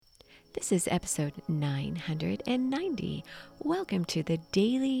This is episode 990. Welcome to the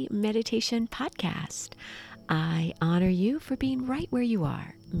Daily Meditation Podcast. I honor you for being right where you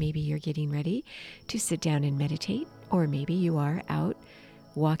are. Maybe you're getting ready to sit down and meditate, or maybe you are out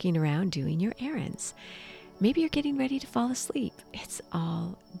walking around doing your errands. Maybe you're getting ready to fall asleep. It's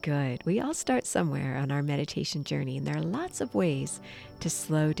all good. We all start somewhere on our meditation journey, and there are lots of ways to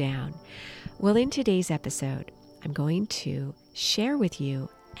slow down. Well, in today's episode, I'm going to share with you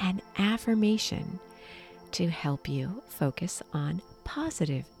an affirmation to help you focus on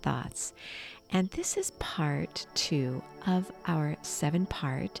positive thoughts. And this is part 2 of our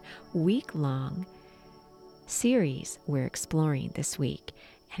 7-part week-long series we're exploring this week.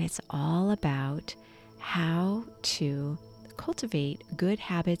 And it's all about how to cultivate good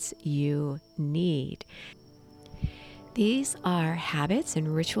habits you need. These are habits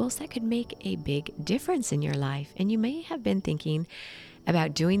and rituals that could make a big difference in your life. And you may have been thinking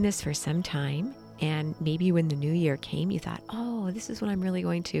about doing this for some time. And maybe when the new year came, you thought, oh, this is when I'm really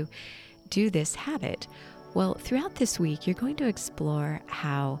going to do this habit. Well, throughout this week, you're going to explore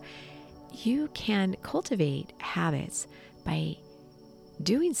how you can cultivate habits by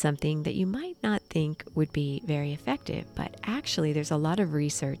doing something that you might not think would be very effective. But actually, there's a lot of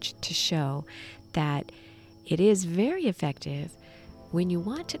research to show that it is very effective when you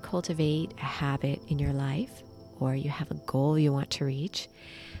want to cultivate a habit in your life, or you have a goal you want to reach.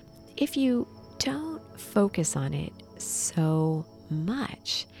 If you don't focus on it so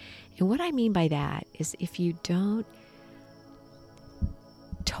much, and what I mean by that is if you don't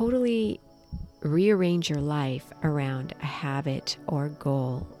totally rearrange your life around a habit or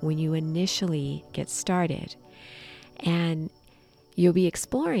goal when you initially get started, and you'll be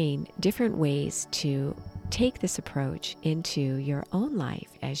exploring different ways to take this approach into your own life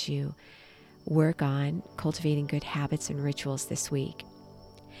as you work on cultivating good habits and rituals this week.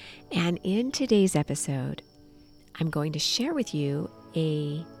 And in today's episode, I'm going to share with you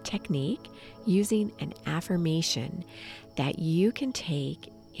a technique using an affirmation that you can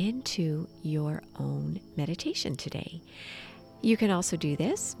take into your own meditation today. You can also do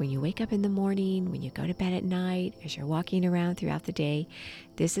this when you wake up in the morning, when you go to bed at night, as you're walking around throughout the day.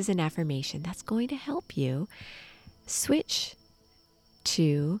 This is an affirmation that's going to help you switch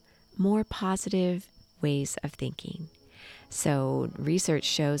to more positive ways of thinking. So research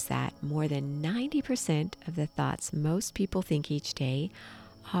shows that more than 90% of the thoughts most people think each day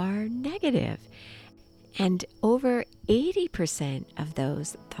are negative. And over 80% of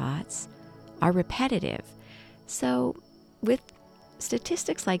those thoughts are repetitive. So with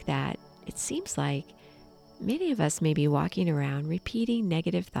statistics like that, it seems like many of us may be walking around repeating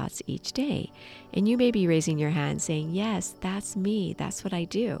negative thoughts each day. And you may be raising your hand saying, yes, that's me. That's what I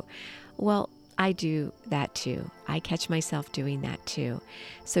do. Well, I do that too. I catch myself doing that too.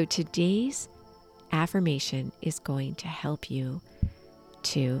 So today's affirmation is going to help you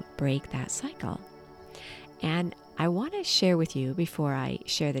to break that cycle. And I want to share with you, before I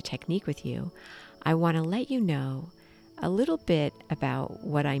share the technique with you, I want to let you know a little bit about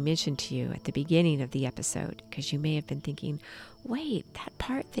what I mentioned to you at the beginning of the episode, because you may have been thinking, wait, that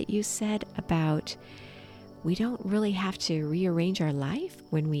part that you said about we don't really have to rearrange our life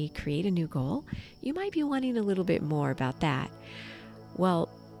when we create a new goal, you might be wanting a little bit more about that. Well,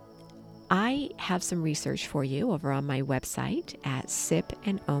 I have some research for you over on my website at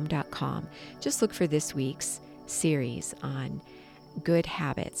sipandom.com. Just look for this week's series on good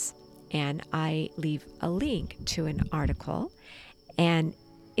habits. And I leave a link to an article, and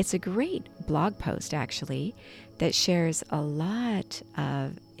it's a great blog post actually that shares a lot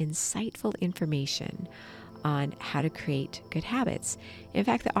of insightful information on how to create good habits. In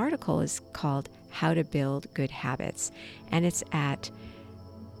fact, the article is called How to Build Good Habits, and it's at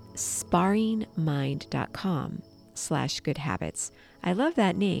sparringmind.com/good habits. I love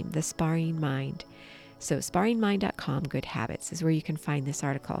that name, the Sparring Mind. So sparringmind.com, good habits is where you can find this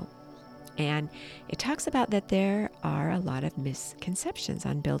article. And it talks about that there are a lot of misconceptions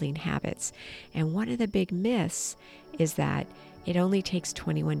on building habits. And one of the big myths is that it only takes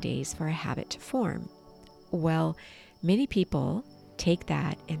 21 days for a habit to form. Well, many people take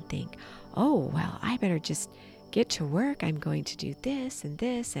that and think, oh, well, I better just get to work. I'm going to do this, and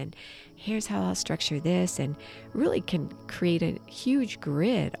here's how I'll structure this, and really can create a huge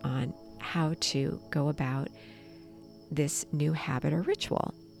grid on how to go about this new habit or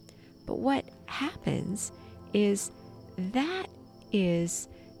ritual. But what happens is that is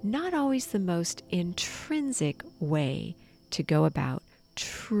not always the most intrinsic way to go about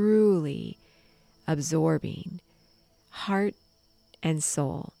truly absorbing heart and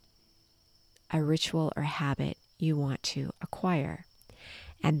soul a ritual or habit you want to acquire.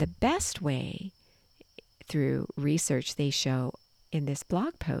 And the best way, through research they show in this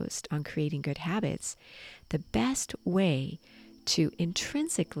blog post on creating good habits, the best way to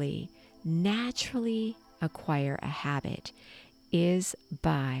intrinsically, naturally acquire a habit is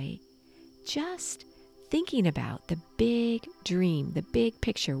by just thinking about the big dream, the big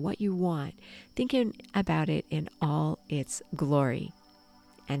picture, what you want, thinking about it in all its glory.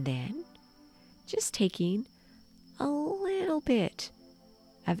 And then just taking a little bit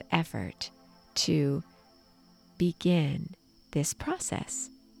of effort to begin this process.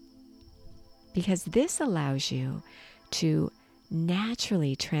 Because this allows you to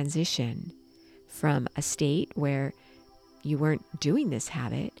naturally transition from a state where you weren't doing this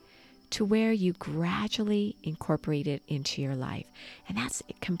habit to where you gradually incorporate it into your life. And that's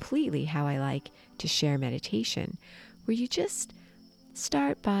completely how I like to share meditation, where you just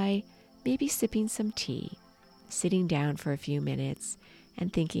start by maybe sipping some tea, sitting down for a few minutes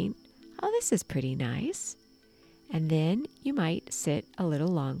and thinking, oh, this is pretty nice. And then you might sit a little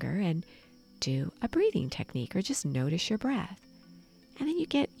longer and do a breathing technique or just notice your breath. And then you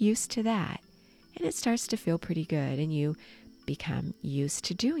get used to that and it starts to feel pretty good and you become used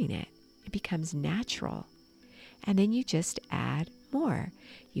to doing it. It becomes natural. And then you just add more.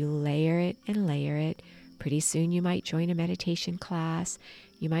 You layer it and layer it. Pretty soon you might join a meditation class.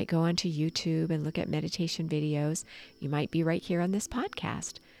 You might go onto YouTube and look at meditation videos. You might be right here on this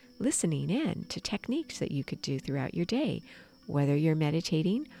podcast, listening in to techniques that you could do throughout your day, whether you're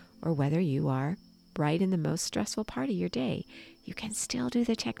meditating or whether you are right in the most stressful part of your day. You can still do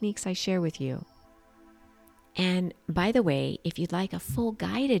the techniques I share with you. And by the way, if you'd like a full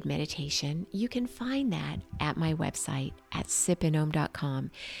guided meditation, you can find that at my website at sipandom.com.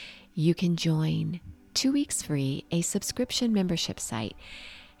 You can join 2 weeks free, a subscription membership site,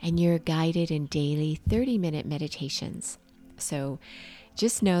 and you're guided in daily 30-minute meditations. So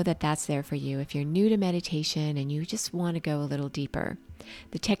just know that that's there for you if you're new to meditation and you just want to go a little deeper.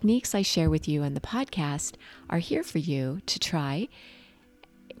 The techniques I share with you on the podcast are here for you to try.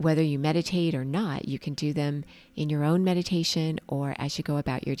 Whether you meditate or not, you can do them in your own meditation or as you go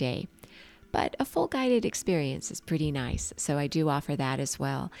about your day. But a full guided experience is pretty nice, so I do offer that as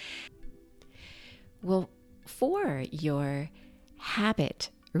well. Well, for your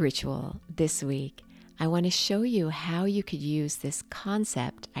habit ritual this week, I want to show you how you could use this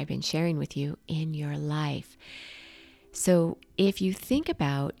concept I've been sharing with you in your life. So if you think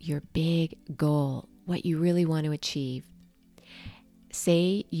about your big goal, what you really want to achieve,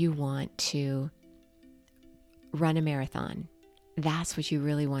 say you want to run a marathon. That's what you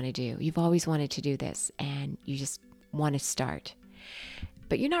really want to do. You've always wanted to do this and you just want to start.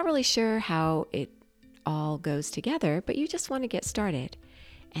 But you're not really sure how it all goes together, but you just want to get started.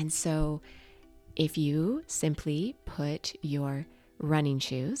 And so if you simply put your running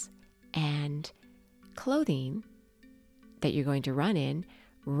shoes and clothing that you're going to run in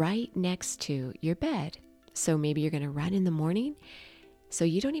right next to your bed. So maybe you're going to run in the morning. So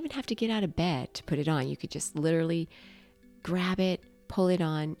you don't even have to get out of bed to put it on. You could just literally grab it, pull it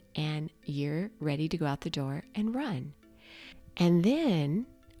on, and you're ready to go out the door and run. And then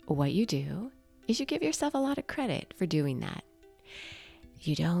what you do is you give yourself a lot of credit for doing that.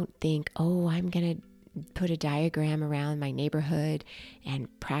 You don't think, oh, I'm going to put a diagram around my neighborhood and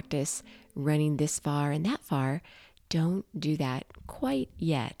practice running this far and that far. Don't do that quite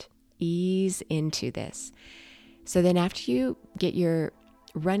yet. Ease into this. So then after you get your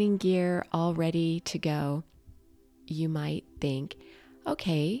running gear all ready to go, you might think,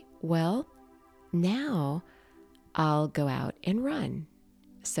 okay, well, now I'll go out and run.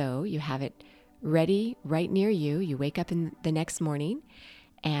 So you have it ready right near you. You wake up in the next morning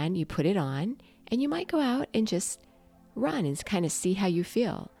and you put it on and you might go out and just run and kind of see how you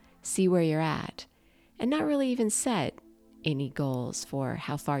feel, see where you're at, and not really even set any goals for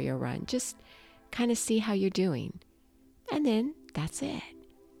how far you'll run. Just kind of see how you're doing. And then that's it.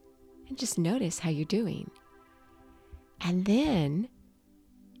 And just notice how you're doing. And then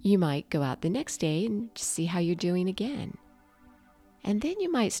you might go out the next day and just see how you're doing again. And then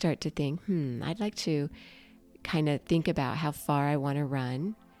you might start to think, I'd like to kind of think about how far I want to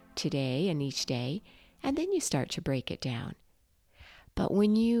run today and each day. And then you start to break it down. But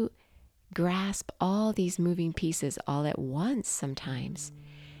when you grasp all these moving pieces all at once sometimes,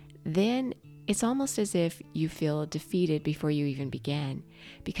 then it's almost as if you feel defeated before you even begin,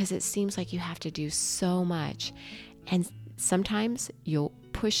 because it seems like you have to do so much. And sometimes you'll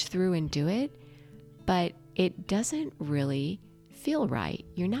push through and do it, but it doesn't really feel right.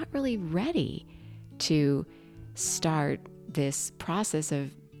 You're not really ready to start this process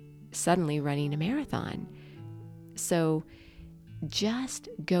of suddenly running a marathon. So just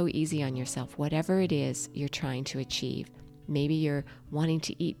go easy on yourself, whatever it is you're trying to achieve. Maybe you're wanting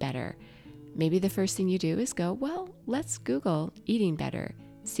to eat better. Maybe the first thing you do is go, well, let's Google eating better,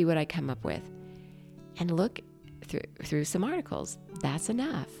 see what I come up with, and look through some articles. That's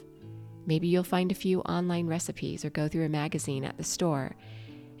enough. Maybe you'll find a few online recipes or go through a magazine at the store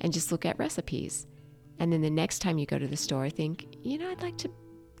and just look at recipes. And then the next time you go to the store, think, I'd like to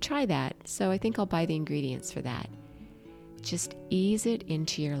try that. So I think I'll buy the ingredients for that. Just ease it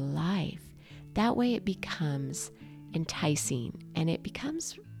into your life. That way it becomes enticing and it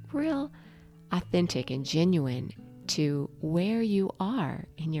becomes real authentic and genuine to where you are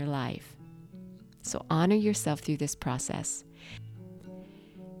in your life. So honor yourself through this process.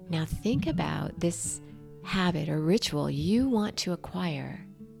 Now think about this habit or ritual you want to acquire.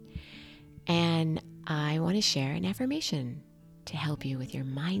 And I want to share an affirmation to help you with your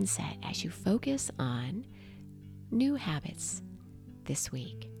mindset as you focus on new habits this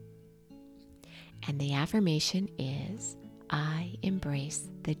week. And the affirmation is, I embrace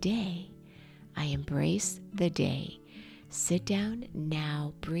the day. I embrace the day. Sit down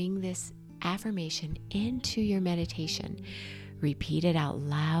now, bring this affirmation into your meditation. Repeat it out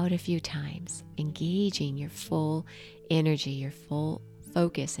loud a few times, engaging your full energy, your full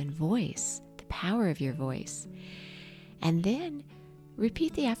focus and voice, the power of your voice. And then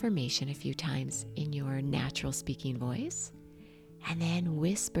repeat the affirmation a few times in your natural speaking voice, and then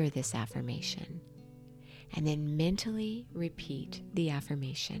whisper this affirmation. And then mentally repeat the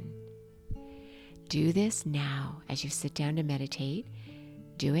affirmation. Do this now as you sit down to meditate.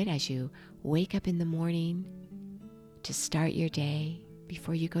 Do it as you wake up in the morning to start your day.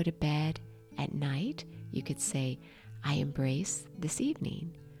 Before you go to bed at night, you could say, I embrace this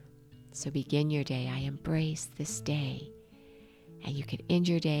evening. So begin your day, I embrace this day. And you could end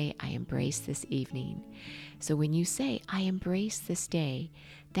your day, I embrace this evening. So when you say, I embrace this day,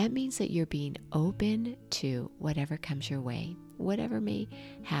 that means that you're being open to whatever comes your way. Whatever may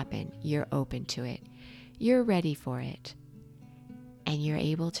happen, you're open to it. You're ready for it. And you're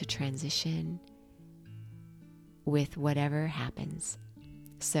able to transition with whatever happens.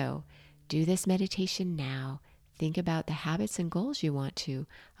 So do this meditation now. Think about the habits and goals you want to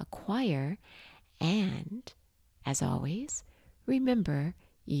acquire. And as always, remember,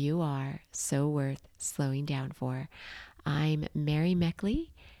 you are so worth slowing down for. I'm Mary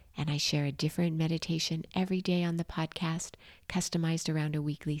Meckley, and I share a different meditation every day on the podcast, customized around a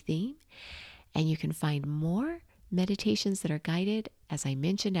weekly theme. And you can find more meditations that are guided, as I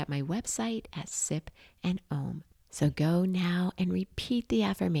mentioned, at my website at Sip and Om. So go now and repeat the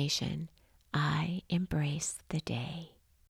affirmation, I embrace the day.